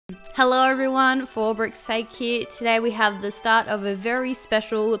Hello everyone, 4Bricks Take here. Today we have the start of a very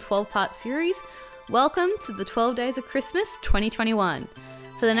special 12-part series. Welcome to the 12 Days of Christmas 2021.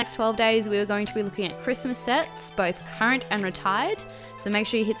 For the next 12 days we are going to be looking at Christmas sets, both current and retired. So make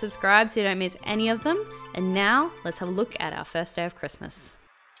sure you hit subscribe so you don't miss any of them. And now let's have a look at our first day of Christmas.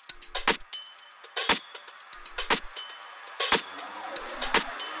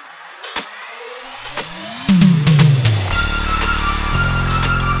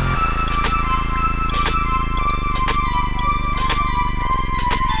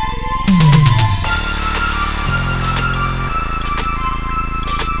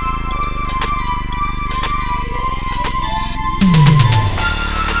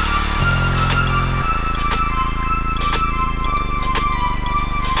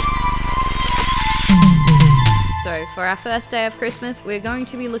 So for our first day of Christmas, we're going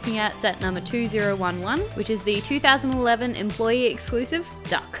to be looking at set number 2011, which is the 2011 employee exclusive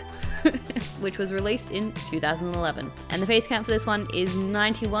Duck, which was released in 2011. And the piece count for this one is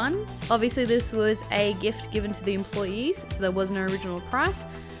 91. Obviously this was a gift given to the employees, so there was no original price.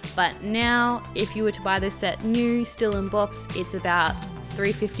 But now, if you were to buy this set new, still in box, it's about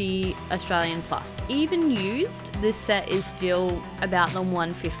 $350 Australian plus. Even used, this set is still about the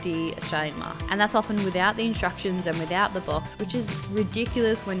 $150 Australian mark. And that's often without the instructions and without the box, which is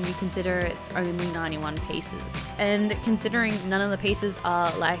ridiculous when you consider it's only 91 pieces. And considering none of the pieces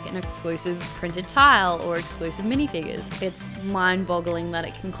are like an exclusive printed tile or exclusive minifigures, it's mind-boggling that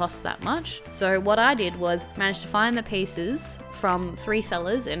it can cost that much. So what I did was manage to find the pieces from 3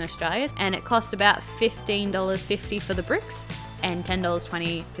 sellers in Australia, and it cost about $15.50 for the bricks and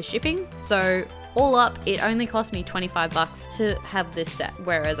 $10.20 for shipping. So all up, it only cost me 25 bucks to have this set,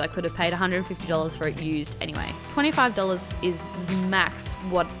 whereas I could have paid $150 for it used anyway. $25 is max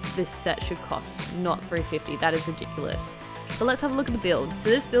what this set should cost, not $350. That is ridiculous. But let's have a look at the build. So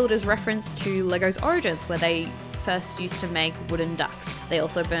this build is reference to LEGO's Origins, where they first used to make wooden ducks. They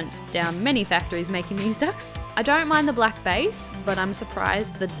also burnt down many factories making these ducks. I don't mind the black base, but I'm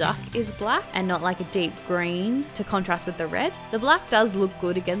surprised the duck is black and not like a deep green to contrast with the red. The black does look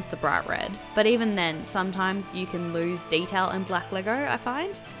good against the bright red, but even then, sometimes you can lose detail in black Lego, I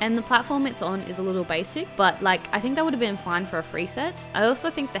find. And the platform it's on is a little basic, but like, I think that would have been fine for a free set. I also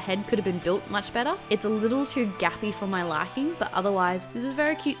think the head could have been built much better. It's a little too gappy for my liking, but otherwise, this is a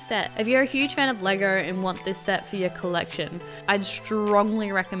very cute set. If you're a huge fan of Lego and want this set for your collection, I'd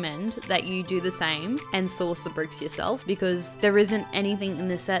strongly recommend that you do the same and source the bricks yourself, because there isn't anything in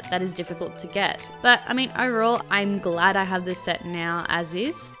this set that is difficult to get. But I mean, overall, I'm glad I have this set now as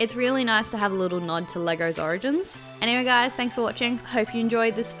is. It's really nice to have a little nod to LEGO's Origins. Anyway guys, thanks for watching. Hope you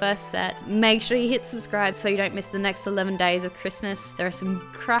enjoyed this first set. Make sure you hit subscribe so you don't miss the next 11 days of Christmas. There are some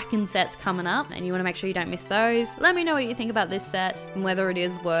cracking sets coming up and you want to make sure you don't miss those. Let me know what you think about this set and whether it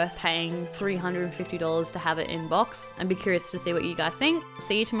is worth paying $350 to have it in box. I'd be curious to see what you guys think.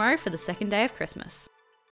 See you tomorrow for the second day of Christmas.